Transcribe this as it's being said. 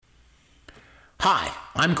Hi,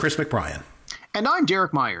 I'm Chris McBrien. And I'm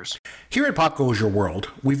Derek Myers. Here at Pop Goes Your World,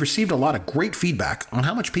 we've received a lot of great feedback on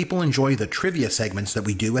how much people enjoy the trivia segments that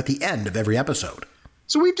we do at the end of every episode.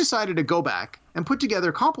 So we've decided to go back and put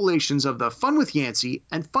together compilations of the Fun with Yancey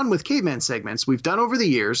and Fun with Caveman segments we've done over the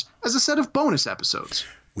years as a set of bonus episodes.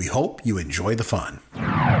 We hope you enjoy the fun.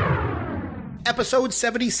 Episode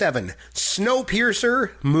 77,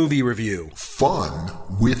 Snowpiercer Movie Review. Fun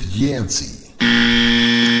with Yancey.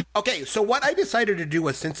 Okay, so what I decided to do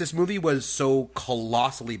was, since this movie was so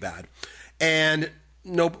colossally bad, and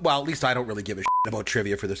at least I don't really give a shit about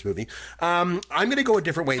trivia for this movie, I'm going to go a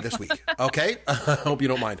different way this week, okay? I hope you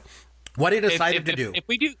don't mind. What I decided to do... If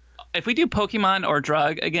we do Pokemon or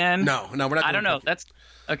drug again... No, we're not doing I don't know, that's...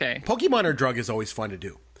 Okay. Pokemon or drug is always fun to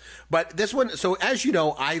do. But this one, so as you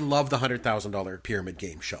know, I love the $100,000 Pyramid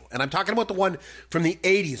Game show. And I'm talking about the one from the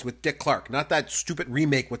 80s with Dick Clark, not that stupid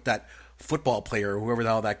remake with that football player or whoever the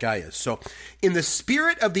hell that guy is. So in the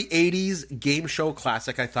spirit of the 80s game show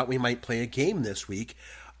classic, I thought we might play a game this week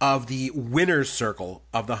of the winner's circle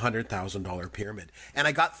of the $100,000 pyramid. And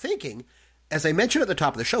I got thinking, as I mentioned at the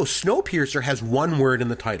top of the show, Snowpiercer has one word in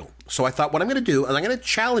the title. So I thought what I'm going to do is I'm going to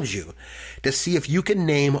challenge you to see if you can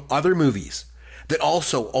name other movies that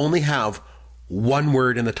also only have one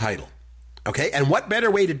word in the title. Okay? And what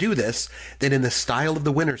better way to do this than in the style of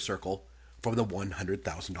the winner's circle from the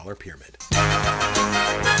 $100,000 pyramid.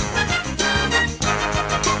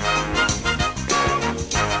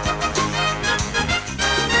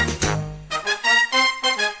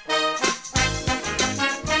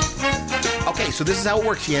 Okay, so this is how it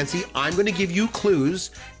works, Yancey. I'm going to give you clues,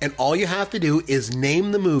 and all you have to do is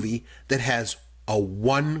name the movie that has a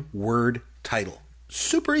one-word title.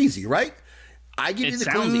 Super easy, right? I give you the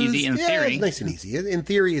clues. It sounds easy in theory. It's nice and easy. In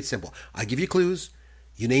theory, it's simple. I give you clues.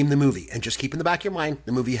 You name the movie, and just keep in the back of your mind,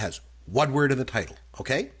 the movie has one word in the title,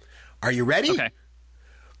 okay? Are you ready? Okay.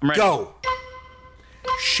 I'm ready. Go.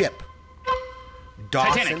 Ship.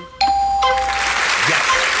 Dawson. Titanic. Yes.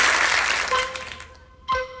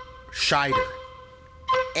 Scheider.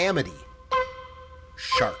 Amity.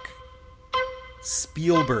 Shark.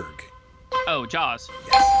 Spielberg. Oh, Jaws.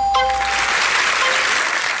 Yes.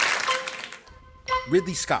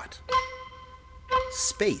 Ridley Scott.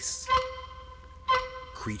 Space.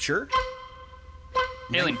 Creature.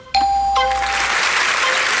 Alien.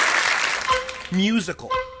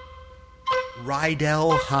 Musical.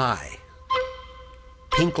 Rydell High.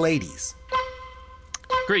 Pink Ladies.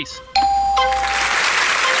 Grease.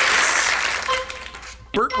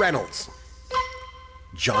 Burt Reynolds.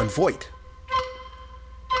 John Voight.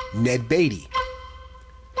 Ned Beatty.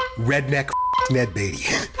 Redneck Ned Beatty.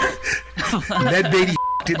 Ned Beatty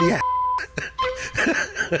in the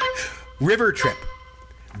ass. River Trip.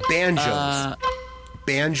 Banjos.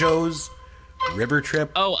 Banjos. River Trip.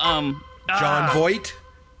 Oh, John Voight.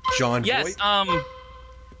 John yes, Voight.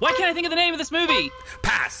 Why can't I think of the name of this movie?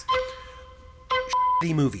 Pass.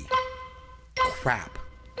 Shitty movie. Crap.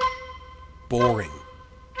 Boring.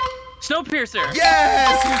 Snowpiercer.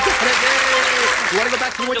 Yes! You got it! Yay! You want to go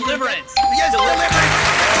back to what Deliverance. You yes, Deliverance!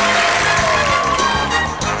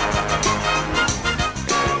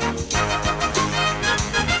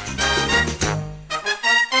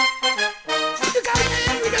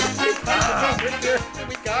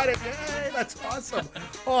 We got it. Yay, that's awesome.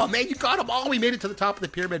 Oh, man, you got them all. We made it to the top of the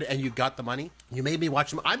pyramid, and you got the money. You made me watch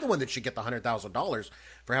them. I'm the one that should get the $100,000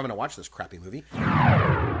 for having to watch this crappy movie.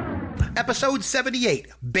 Episode 78,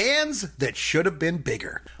 Bands That Should Have Been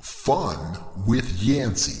Bigger. Fun with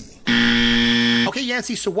Yancey. Okay,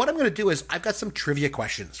 Yancey, so what I'm going to do is I've got some trivia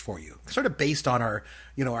questions for you, sort of based on our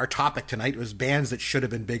topic tonight was bands that should have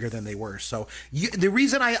been bigger than they were. So the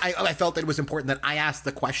reason I felt that it was important that I asked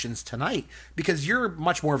the questions tonight, because you're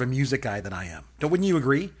much more of a music guy than I am. Wouldn't you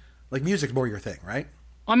agree? Like, music's more your thing, right?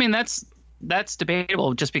 Well, I mean, that's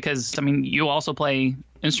debatable just because, I mean, you also play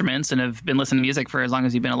instruments and have been listening to music for as long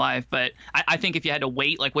as you've been alive. But I think if you had to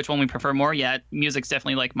weight, like, which one we prefer more, music's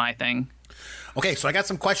definitely, like, my thing. Okay, so I got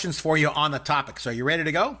some questions for you on the topic. So are you ready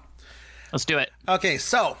to go? Let's do it. Okay,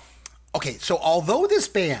 so although this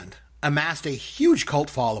band amassed a huge cult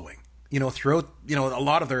following, throughout, a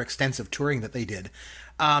lot of their extensive touring that they did,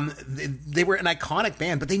 they were an iconic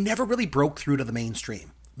band, but they never really broke through to the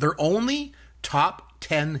mainstream. Their only top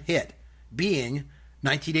 10 hit being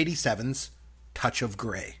 1987's Touch of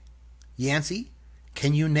Grey. Yancey,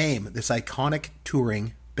 can you name this iconic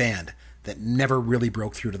touring band that never really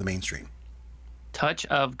broke through to the mainstream? Touch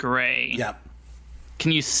of Grey. Yep.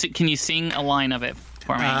 Can you sing a line of it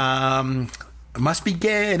for me? Must be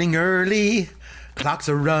getting early. Clocks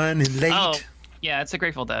are running late. Oh, yeah, it's the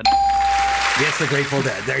Grateful Dead. It's the Grateful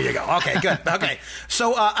Dead. There you go. Okay, good. Okay.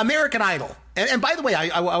 So American Idol. And by the way,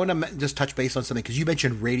 I want to just touch base on something because you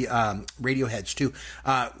mentioned Radiohead's too.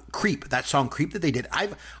 Creep, that song Creep that they did.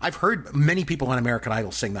 I've heard many people on American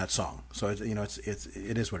Idol sing that song. So it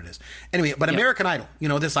is what it is. Anyway, but American Idol,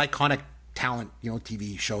 this iconic talent,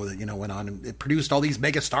 TV show that, went on and it produced all these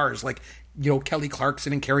mega stars like, Kelly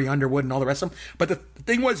Clarkson and Carrie Underwood and all the rest of them. But the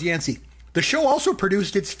thing was, Yancey, the show also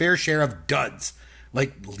produced its fair share of duds.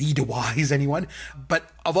 Like Lee DeWise, anyone? But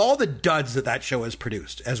of all the duds that show has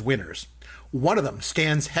produced as winners, one of them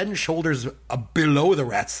stands head and shoulders below the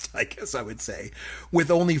rest, I guess I would say, with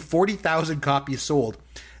only 40,000 copies sold.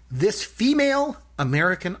 This female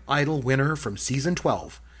American Idol winner from season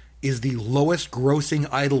 12 is the lowest grossing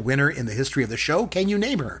Idol winner in the history of the show. Can you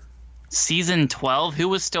name her? Season 12? Who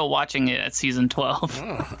was still watching it at season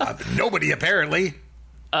 12? Nobody, apparently.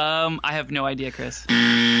 I have no idea, Chris.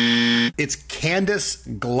 It's Candace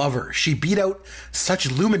Glover. She beat out such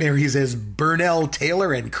luminaries as Burnell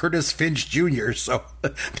Taylor and Curtis Finch Jr., so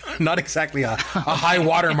not exactly a high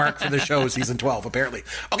watermark for the show, season 12, apparently.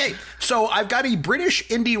 Okay, so I've got a British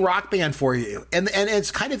indie rock band for you, and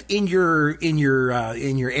it's kind of in your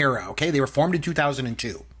era, okay? They were formed in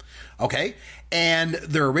 2002, okay? And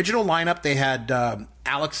their original lineup, they had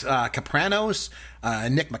Alex Kapranos,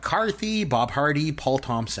 Nick McCarthy, Bob Hardy, Paul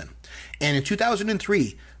Thompson. And in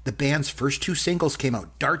 2003, the band's first two singles came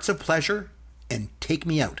out, Darts of Pleasure and Take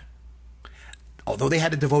Me Out. Although they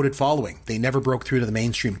had a devoted following, they never broke through to the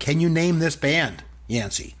mainstream. Can you name this band,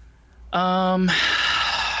 Yancey? As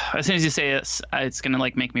soon as you say it, it's going to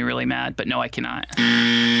make me really mad, but no, I cannot.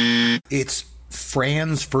 It's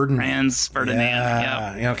Franz Ferdinand. Franz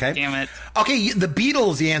Ferdinand, yeah. Okay. Damn it. Okay, the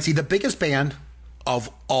Beatles, Yancey, the biggest band of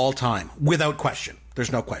all time, without question.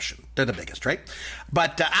 There's no question. They're the biggest, right?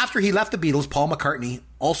 But after he left the Beatles, Paul McCartney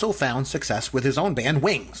also found success with his own band,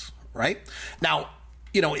 Wings, right? Now,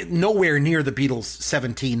 nowhere near the Beatles'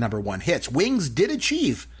 17 number one hits. Wings did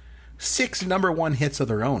achieve 6 number one hits of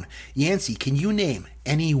their own. Yancey, can you name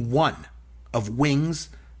any one of Wings'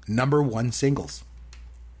 number one singles?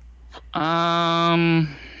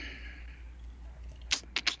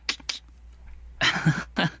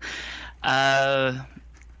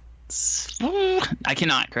 I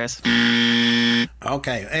cannot, Chris.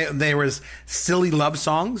 Okay. There was Silly Love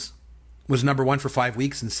Songs was number one for 5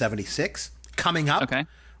 weeks in 76. Coming Up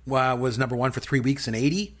was number one for 3 weeks in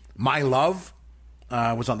 80. My Love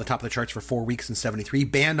was on the top of the charts for 4 weeks in 73.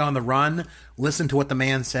 Band on the Run, Listen to What the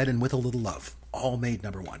Man Said, and With a Little Love all made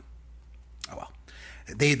number one. Oh well.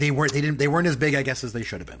 They weren't as big, I guess, as they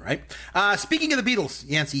should have been, right? Speaking of the Beatles,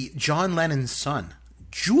 Yancey, John Lennon's son,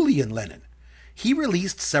 Julian Lennon, he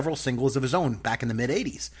released several singles of his own back in the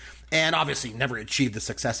mid-'80s, and obviously never achieved the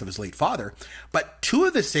success of his late father, but 2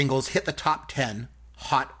 of the singles hit the top 10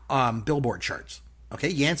 hot Billboard charts. Okay,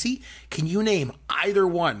 Yancey, can you name either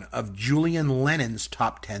one of Julian Lennon's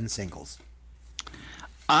top 10 singles?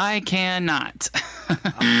 I cannot.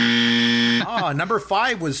 Number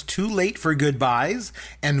 5 was Too Late for Goodbyes,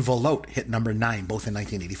 and Velote hit number 9, both in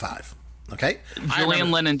 1985. Okay, Julian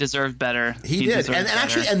Lennon deserved better. He did, and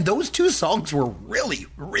actually, those 2 songs were really,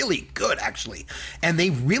 really good, actually, and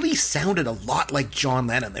they really sounded a lot like John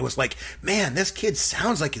Lennon. It was like, man, this kid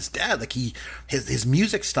sounds like his dad. Like his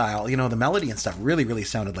music style, the melody and stuff, really, really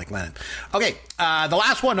sounded like Lennon. Okay, the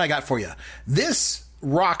last one I got for you. This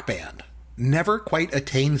rock band never quite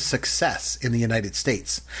attained success in the United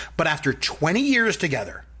States, but after 20 years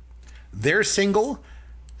together, their single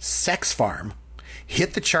 "Sex Farm"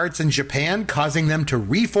 hit the charts in Japan, causing them to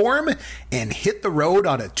reform and hit the road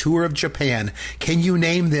on a tour of Japan. Can you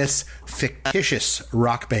name this fictitious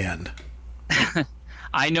rock band?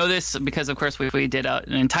 I know this because, of course, we did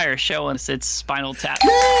an entire show on it's Spinal Tap.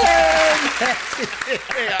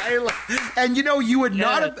 And you would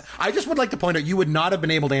not have, I just would like to point out, you would not have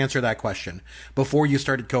been able to answer that question before you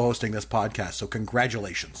started co-hosting this podcast. So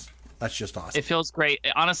congratulations. That's just awesome. It feels great.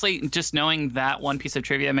 Honestly, just knowing that one piece of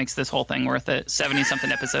trivia makes this whole thing worth it.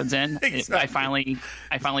 70-something episodes in, exactly.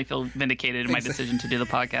 I finally feel vindicated in my decision to do the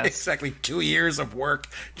podcast. Exactly. 2 years of work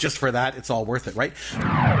just for that. It's all worth it, right?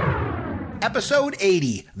 Episode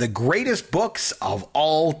 80, the greatest books of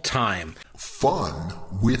all time. Fun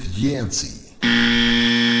with Yancey.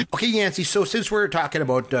 Okay, Yancey, so since we're talking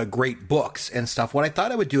about great books and stuff, what I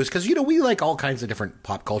thought I would do is, because, we like all kinds of different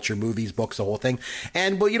pop culture, movies, books, the whole thing.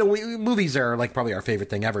 And, movies are like probably our favorite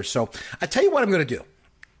thing ever. So I tell you what I'm going to do.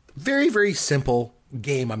 Very, very simple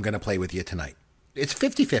game I'm going to play with you tonight. It's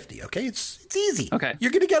 50-50, okay? It's easy. Okay.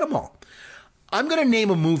 You're going to get them all. I'm going to name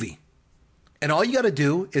a movie. And all you got to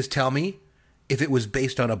do is tell me, if it was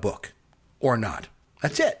based on a book or not.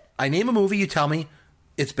 That's it. I name a movie, you tell me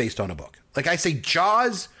it's based on a book. Like I say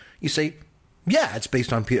Jaws, you say, yeah, it's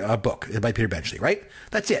based on a book by Peter Benchley, right?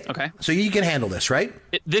 That's it. Okay. So you can handle this, right?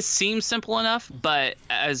 This seems simple enough, but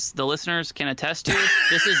as the listeners can attest to,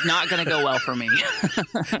 this is not going to go well for me.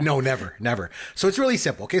 No, never. So it's really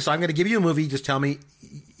simple. Okay, so I'm going to give you a movie. Just tell me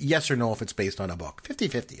yes or no if it's based on a book.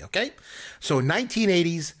 50-50, okay? So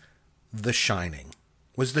 1980s, The Shining.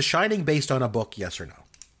 Was The Shining based on a book, yes or no?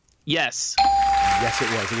 Yes. Yes,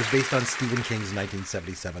 it was. It was based on Stephen King's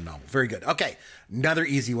 1977 novel. Very good. Okay, another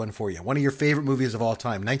easy one for you. One of your favorite movies of all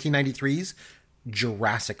time, 1993's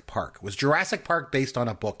Jurassic Park. Was Jurassic Park based on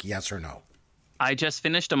a book, yes or no? I just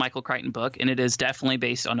finished a Michael Crichton book, and it is definitely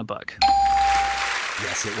based on a book.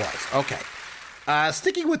 Yes, it was. Okay.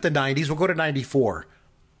 Sticking with the 90s, we'll go to 94.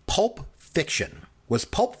 Pulp Fiction. Was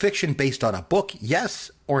Pulp Fiction based on a book,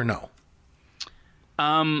 yes or no?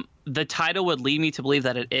 The title would lead me to believe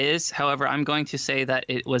that it is. However, I'm going to say that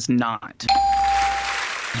it was not.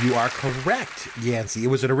 You are correct, Yancey. It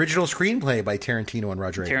was an original screenplay by Tarantino and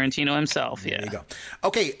Roger Avary. Tarantino himself, yeah. There you go.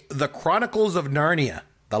 Okay, The Chronicles of Narnia,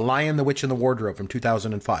 The Lion, the Witch, and the Wardrobe from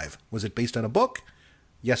 2005. Was it based on a book?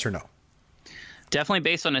 Yes or no? Definitely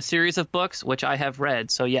based on a series of books, which I have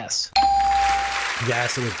read, so yes.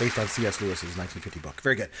 Yes, it was based on C.S. Lewis's 1950 book.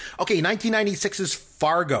 Very good. Okay, 1996's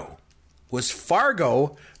Fargo. Was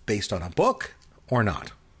Fargo based on a book or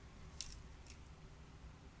not?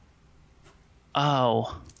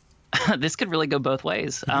 Oh, this could really go both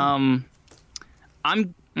ways. I'm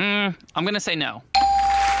going to say no.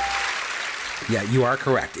 Yeah, you are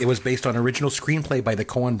correct. It was based on original screenplay by the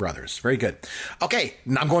Coen brothers. Very good. Okay,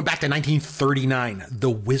 now I'm going back to 1939. The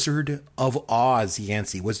Wizard of Oz,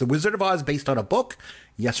 Yancey. Was The Wizard of Oz based on a book?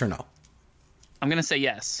 Yes or no? I'm going to say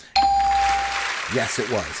yes. Yes,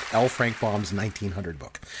 it was. L. Frank Baum's 1900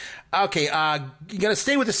 book. Okay, you got to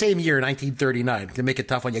stay with the same year, 1939, to make it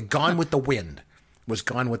tough on you. Gone with the Wind. Was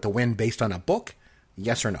Gone with the Wind based on a book?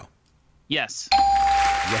 Yes or no? Yes.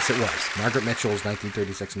 Yes, it was. Margaret Mitchell's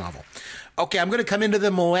 1936 novel. Okay, I'm going to come into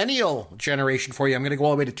the millennial generation for you. I'm going to go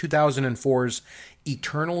all the way to 2004's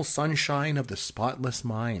Eternal Sunshine of the Spotless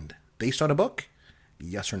Mind. Based on a book?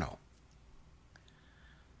 Yes or no?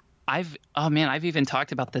 I've even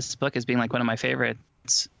talked about this book as being like one of my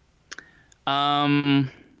favorites. I'm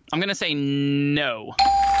going to say no.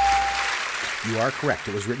 You are correct.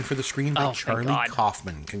 It was written for the screen by Charlie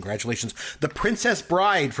Kaufman. Congratulations. The Princess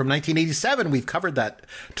Bride from 1987. We've covered that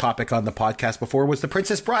topic on the podcast before. Was The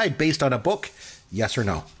Princess Bride based on a book? Yes or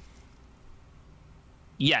no?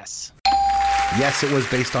 Yes. Yes, it was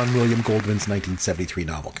based on William Goldman's 1973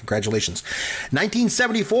 novel. Congratulations.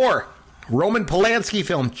 1974. Roman Polanski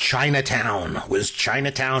film Chinatown. Was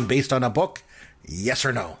Chinatown based on a book? Yes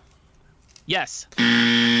or no? Yes.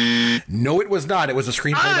 No, it was not. It was a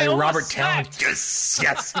screenplay by Robert Towne.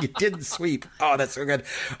 Yes, you didn't sweep. Oh, that's so good.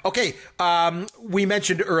 Okay, we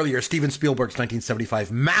mentioned earlier Steven Spielberg's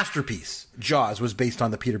 1975 masterpiece, Jaws, was based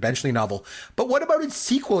on the Peter Benchley novel. But what about its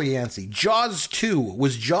sequel, Yancey? Jaws 2.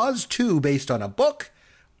 Was Jaws 2 based on a book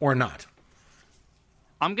or not?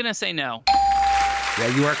 I'm going to say no.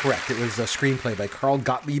 Yeah, you are correct. It was a screenplay by Carl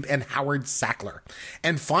Gottlieb and Howard Sackler.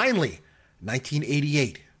 And finally,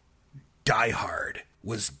 1988, Die Hard.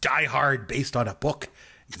 Was Die Hard based on a book?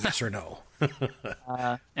 Yes or no?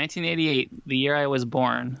 1988, the year I was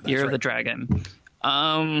born, Year of the Dragon.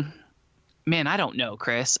 Man, I don't know,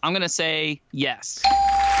 Chris. I'm going to say yes.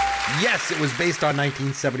 Yes, it was based on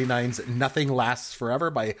 1979's Nothing Lasts Forever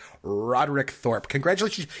by Roderick Thorpe.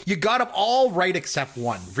 Congratulations. You got them all right except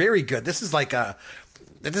one. Very good. This is like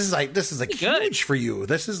huge for you.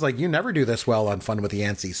 This is like, you never do this well on Fun with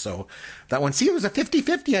Yancey. So that one, see, it was a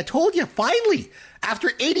 50-50. I told you, finally, after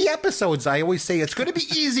 80 episodes, I always say it's going to be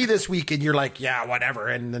easy this week. And you're like, yeah, whatever.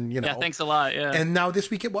 And then, Yeah, thanks a lot. Yeah. And now this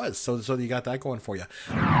week it was. So you got that going for you.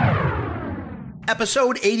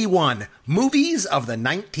 Episode 81, Movies of the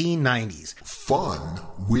 1990s. Fun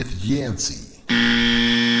with Yancey.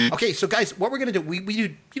 Okay, so guys, what we're going to do, we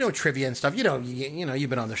do, trivia and stuff. You've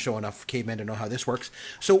been on the show enough, caveman, to know how this works.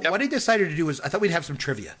 So What I decided to do is I thought we'd have some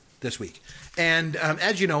trivia this week. And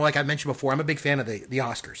as you know, like I mentioned before, I'm a big fan of the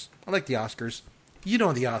Oscars. I like the Oscars. You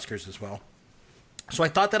know the Oscars as well. So I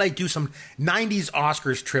thought that I'd do some 90s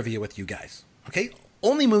Oscars trivia with you guys. Okay?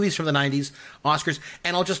 Only movies from the 90s, Oscars,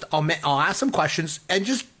 and I'll ask some questions and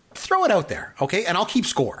just throw it out there, okay? And I'll keep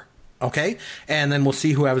score, okay? And then we'll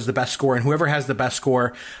see who has the best score, and whoever has the best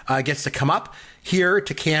score gets to come up here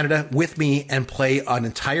to Canada with me and play an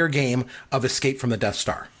entire game of Escape from the Death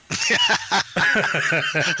Star.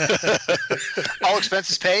 All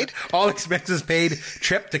expenses paid? All expenses paid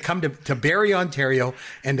trip to come to Barrie, Ontario,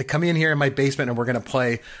 and to come in here in my basement, and we're going to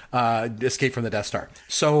play Escape from the Death Star.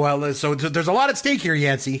 So there's a lot at stake here,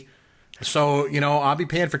 Yancey. So, I'll be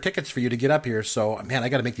paying for tickets for you to get up here. So, man, I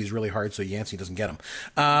got to make these really hard so Yancey doesn't get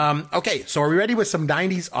them. Okay, so are we ready with some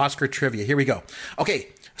 90s Oscar trivia? Here we go. Okay,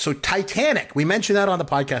 so Titanic, we mentioned that on the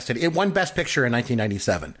podcast today. It won Best Picture in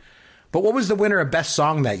 1997. But what was the winner of Best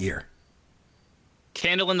Song that year?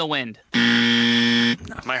 Candle in the Wind.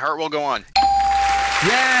 My Heart Will Go On.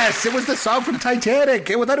 Yes, it was the song from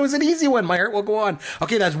Titanic. I thought it was an easy one. My Heart Will Go On.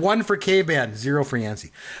 Okay, that's 1 for Caveman, 0 for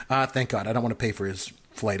Yancey. Thank God. I don't want to pay for his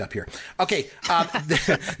flight up here. Okay,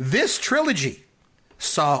 this trilogy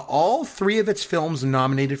saw all 3 of its films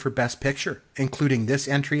nominated for Best Picture, including this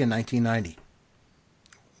entry in 1990.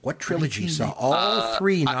 What trilogy saw all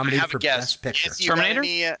 3 nominated for Best Picture? Terminator?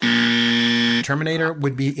 Terminator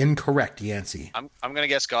would be incorrect, Yancey. I'm going to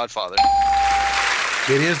guess Godfather.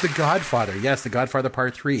 It is The Godfather. Yes, The Godfather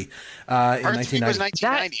Part 3 in 1990. Was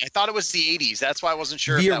 1990. I thought it was the 80s. That's why I wasn't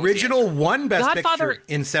sure. The original won Best Picture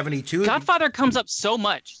in 72. Godfather comes up so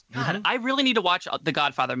much. God, I really need to watch the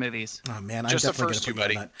Godfather movies. Oh, man. Just I'm the first 2,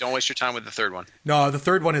 buddy. Don't waste your time with the third one. No, the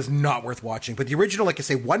third one is not worth watching. But the original, like I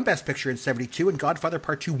say, won Best Picture in 72, and Godfather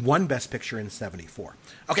Part 2 won Best Picture in 74.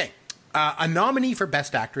 Okay, a nominee for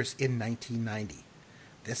Best Actress in 1990.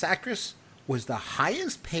 This actress was the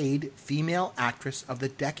highest paid female actress of the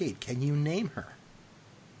decade. Can you name her?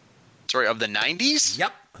 Sorry, of the 90s?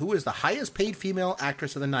 Yep. Who was the highest paid female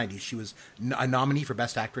actress of the 90s? She was a nominee for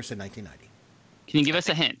Best Actress in 1990. Can you give us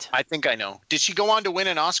a hint? I think I know. Did she go on to win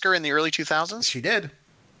an Oscar in the early 2000s? She did.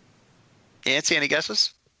 Nancy, any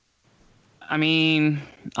guesses? I mean,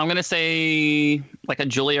 I'm going to say like a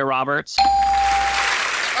Julia Roberts.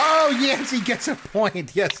 Oh, Yancey gets a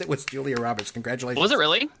point. Yes, it was Julia Roberts. Congratulations. Was it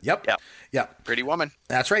really? Yep. Pretty woman.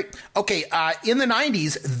 That's right. Okay, in the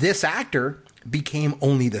 90s, this actor became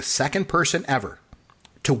only the second person ever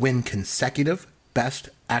to win consecutive Best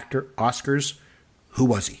Actor Oscars. Who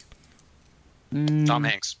was he? Tom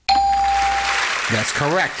Hanks. That's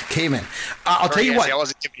correct. Caveman. I'll tell you what. I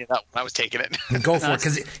wasn't giving you that one. I was taking it. Go for it,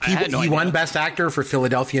 because he won Best Actor for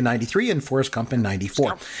Philadelphia in 93 and Forrest Gump in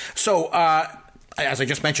 94. So, as I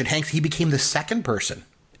just mentioned, Hanks, he became the second person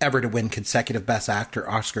ever to win consecutive Best Actor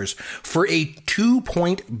Oscars for a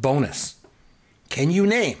 2-point bonus. Can you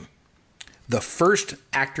name the first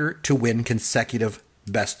actor to win consecutive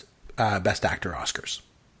Best Actor Oscars?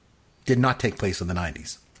 Did not take place in the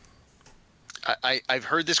 90s. I've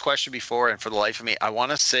heard this question before, and for the life of me, I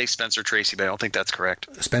want to say Spencer Tracy, but I don't think that's correct.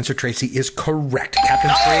 Spencer Tracy is correct.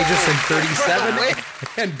 Captain Courageous in 37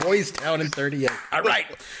 and Boys Town in 38. All right.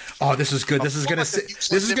 Oh, this is good. This is gonna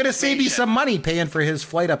save me some money paying for his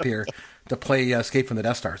flight up here to play Escape from the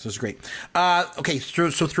Death Star. So this is great. Okay,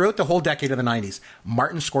 so throughout the whole decade of the 90s,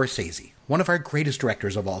 Martin Scorsese, one of our greatest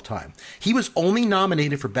directors of all time, he was only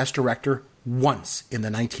nominated for Best Director once in the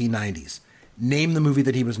 1990s. Name the movie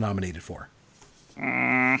that he was nominated for.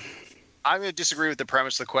 I'm going to disagree with the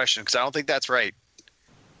premise of the question because I don't think that's right.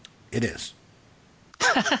 It is.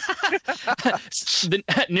 The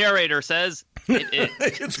narrator says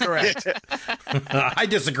it's correct. I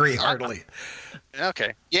disagree heartily.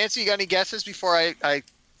 Okay. Yancey, you got any guesses before I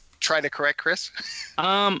try to correct Chris?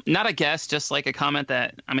 Not a guess, just like a comment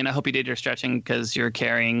that, I mean, I hope you did your stretching because you're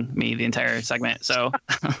carrying me the entire segment. So,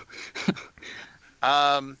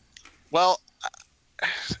 well,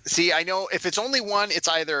 see, I know if it's only one, it's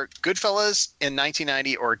either Goodfellas in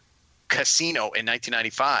 1990 or Casino in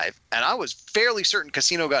 1995. And I was fairly certain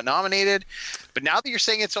Casino got nominated. But now that you're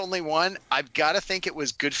saying it's only one, I've got to think it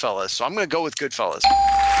was Goodfellas. So I'm going to go with Goodfellas.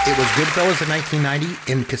 It was Goodfellas in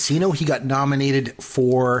 1990. In Casino, he got nominated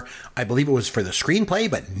for, I believe it was for the screenplay,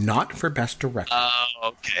 but not for Best Director. Oh,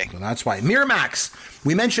 okay. So that's why. Miramax,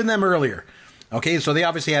 we mentioned them earlier. Okay, so they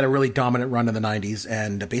obviously had a really dominant run in the 90s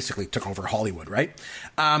and basically took over Hollywood, right?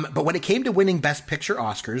 But when it came to winning Best Picture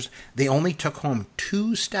Oscars, they only took home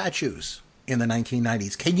 2 statues in the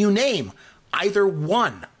 1990s. Can you name either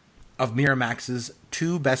one of Miramax's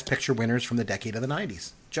 2 Best Picture winners from the decade of the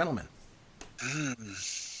 90s? Gentlemen.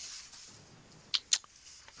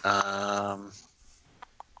 No,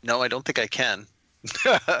 I don't think I can.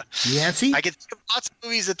 Yancey? I can think of lots of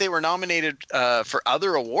movies that they were nominated for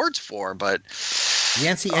other awards for, but...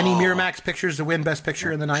 Yancey, any Miramax pictures to win Best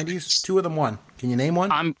Picture in the 90s? 2 of them won. Can you name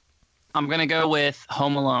one? I'm going to go with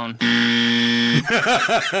Home Alone. No,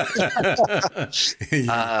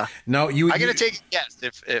 I'm going to take a guess.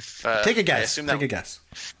 If take a guess. I assume take a guess.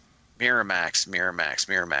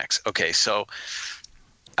 Miramax. Okay, so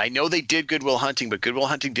I know they did Good Will Hunting, but Good Will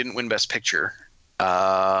Hunting didn't win Best Picture.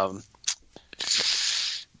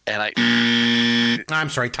 I'm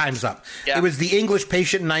sorry, time's up. Yeah. It was The English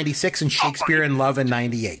Patient in 96 and Shakespeare in Love in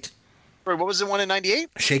 98. What was the one in 98?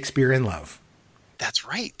 Shakespeare in Love. That's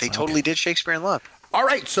right. They totally did Shakespeare in Love. All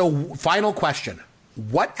right, so final question.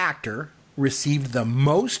 What actor received the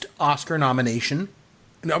most Oscar nominations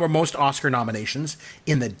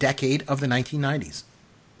in the decade of the 1990s?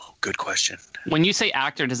 Oh, good question. When you say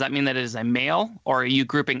actor, does that mean that it is a male, or are you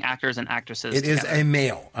grouping actors and actresses It together? is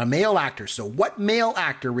a male actor. So what male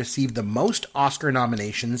actor received the most Oscar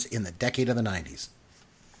nominations in the decade of the 90s?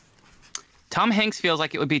 Tom Hanks feels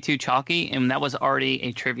like it would be too chalky, and that was already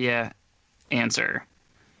a trivia answer.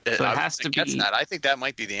 So it has to be. That. I think that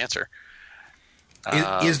might be the answer.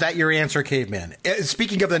 Is that your answer, Caveman?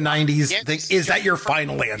 Speaking of the 90s, is that your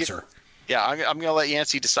final answer? Yeah, I'm going to let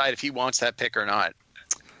Yancey decide if he wants that pick or not.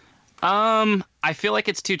 I feel like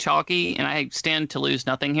it's too chalky, and I stand to lose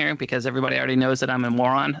nothing here because everybody already knows that I'm a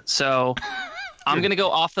moron. So I'm going to go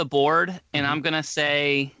off the board, and I'm going to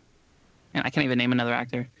say, and I can't even name another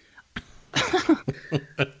actor.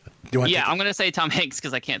 I'm going to say Tom Hanks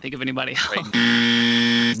because I can't think of anybody else. Right.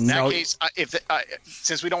 In that case,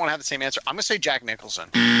 since we don't want to have the same answer, I'm going to say Jack Nicholson.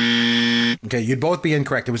 Okay, you'd both be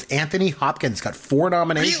incorrect. It was Anthony Hopkins. Got 4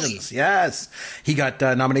 nominations. Really? Yes. He got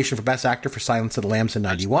nomination for Best Actor for Silence of the Lambs in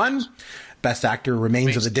 91. Best Actor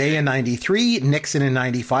Remains of the Day in 93. Nixon in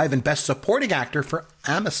 95. And Best Supporting Actor for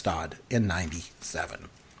Amistad in 97.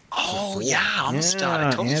 Oh, yeah, Amistad.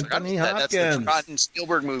 I totally forgot about that. That's the forgotten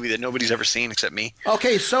Spielberg movie that nobody's ever seen except me.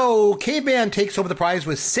 Okay, so Caveman takes over the prize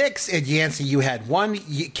with 6, and Yancey, you had 1.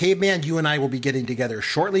 Caveman, you and I will be getting together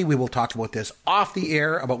shortly. We will talk about this off the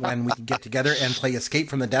air, about when we can get together and play Escape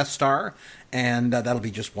from the Death Star, and that'll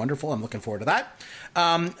be just wonderful. I'm looking forward to that.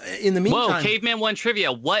 In the meantime... Whoa, Caveman 1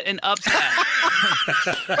 trivia. What an upset.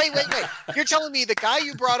 Wait. You're telling me the guy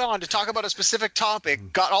you brought on to talk about a specific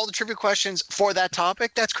topic got all the trivia questions for that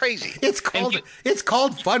topic? That's crazy. It's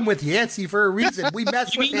called Fun with Yancey for a reason. We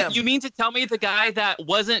mess with him. You mean to tell me the guy that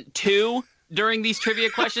wasn't 2 during these trivia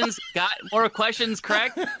questions got more questions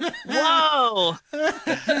correct? Whoa!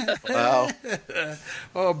 Wow.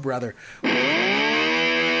 Oh, brother.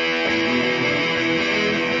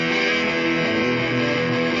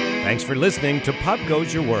 Thanks for listening to Pop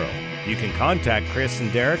Goes Your World. You can contact Chris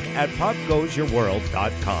and Derek at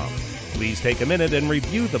popgoesyourworld.com. Please take a minute and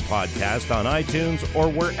review the podcast on iTunes or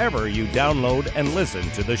wherever you download and listen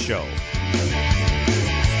to the show.